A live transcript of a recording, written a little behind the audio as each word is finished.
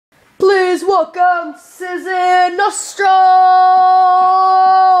Please welcome Susan Nostro!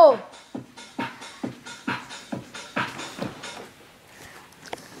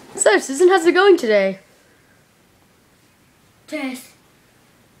 So, Susan, how's it going today? Yes.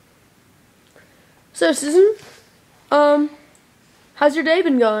 So, Susan, how's your day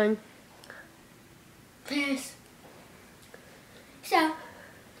been going? Yes. So,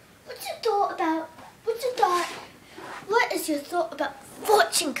 what is your thought about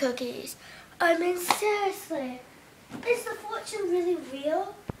fortune cookies? I mean, seriously, is the fortune really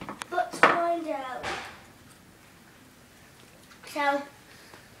real? Let's find out. So,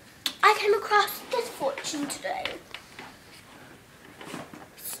 I came across this fortune today.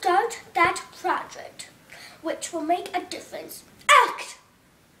 Start that project, which will make a difference. Act!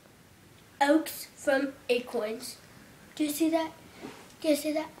 Oaks from acorns. Do you see that? Do you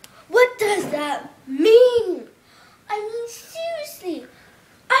see that? What does that mean? I mean, seriously,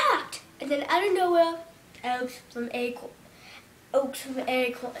 act! And then out of nowhere, oaks from acorns.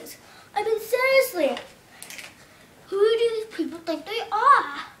 I mean, seriously, who do these people think they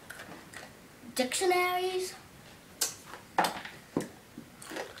are? Dictionaries?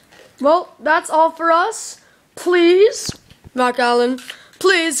 Well, that's all for us. Please, Mark Allen,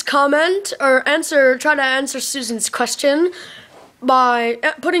 please comment or try to answer Susan's question by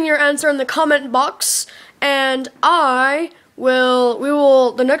putting your answer in the comment box, and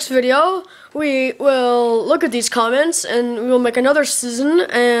the next video, we will look at these comments and we will make another Susan,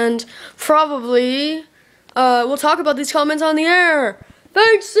 and probably we'll talk about these comments on the air.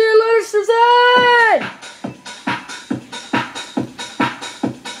 Thanks, see you later, Susan!